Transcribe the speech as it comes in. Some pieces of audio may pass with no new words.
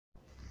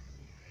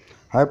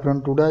Hi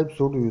friend, today I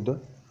showed you the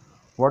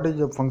what is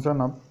the function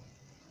of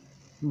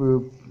uh,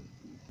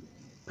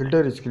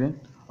 filter screen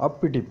of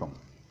PT pump.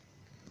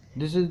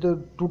 This is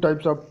the two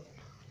types of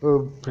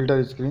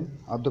filter screen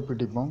of the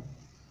PT pump.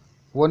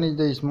 One is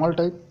the small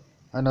type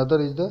and other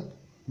is the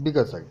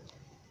bigger size.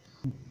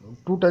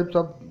 Two types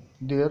of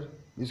their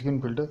screen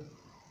filter.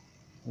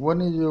 One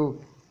is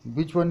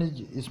which one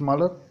is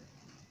smaller,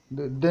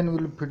 then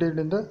we will fit it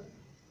in the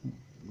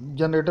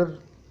generator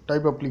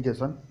type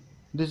application.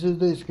 This is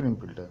the screen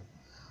filter,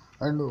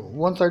 and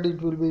one side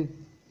it will be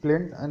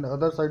plain and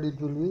other side it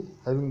will be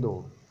having the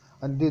hole.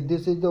 And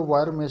this is the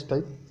wire mesh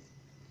type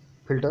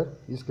filter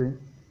screen.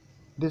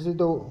 This is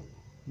the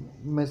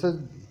message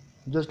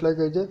just like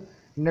as a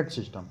net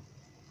system.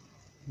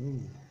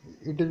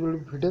 It is will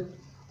be fitted,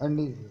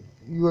 and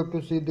you have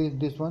to see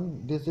this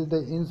one. This is the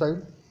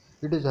inside.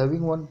 It is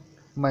having one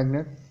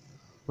magnet.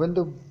 When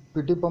the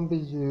PT pump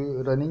is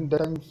running, that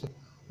time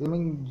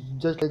running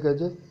just like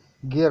as a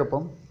gear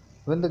pump.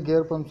 When the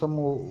gear pump some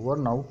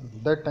worn out,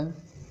 that time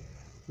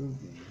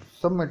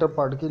some metal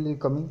particle is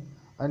coming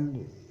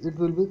and it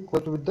will be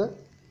caught with the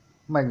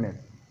magnet.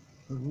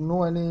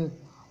 No any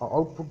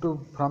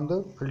output from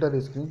the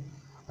filter screen,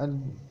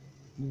 and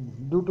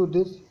due to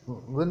this,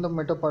 when the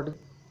metal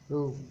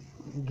particle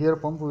gear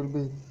pump will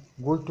be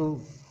goes to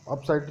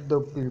upside the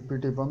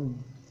PT pump,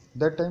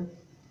 that time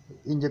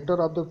injector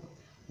of the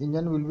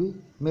engine will be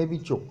maybe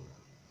choke.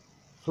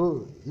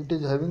 So it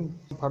is having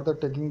further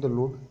taking the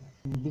load,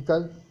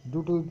 because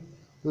due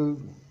to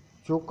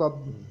choke of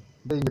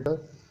the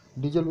injector,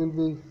 diesel will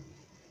be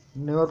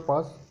never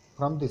pass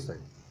from this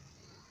side,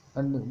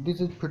 and this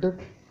is fitted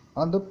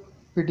on the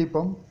PT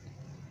pump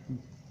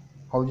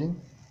housing,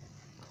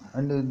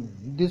 and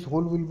this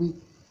hole will be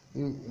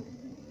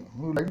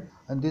right,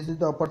 and this is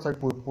the upper side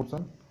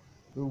portion.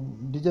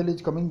 Diesel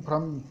is coming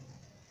from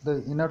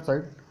the inner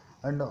side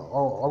and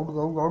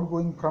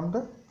outgoing from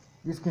the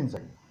skin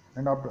side,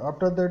 and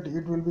after that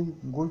it will be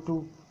going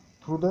to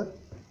through the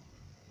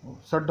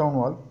shutdown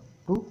valve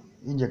to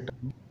injector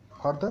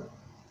for the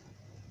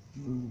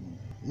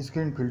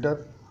screen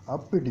filter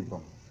of PT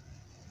pump.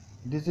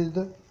 This is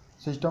the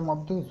system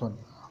of this one,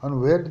 and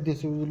where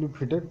this will be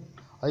fitted,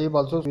 I have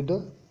also seen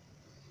the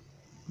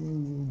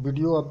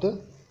video of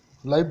the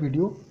live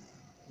video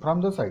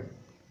from the side.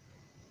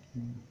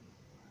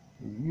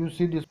 You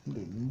see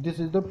this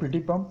is the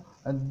PT pump,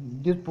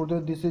 and this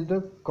is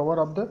the cover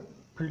of the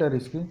filter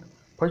screen.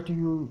 First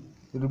you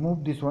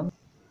remove this one.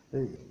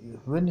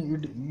 When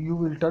you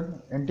will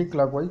turn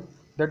anti-clockwise,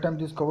 that time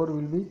this cover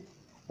will be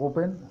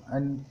open,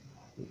 and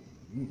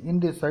in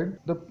this side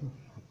the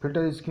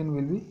filter screen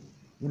will be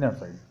inner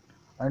side,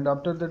 and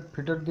after that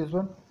fitted this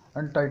one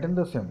and tighten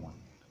the same one.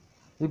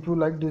 If you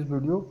like this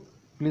video,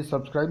 please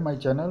subscribe my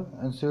channel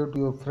and share to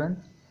your friends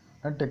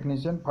and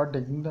technician for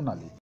taking the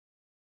knowledge.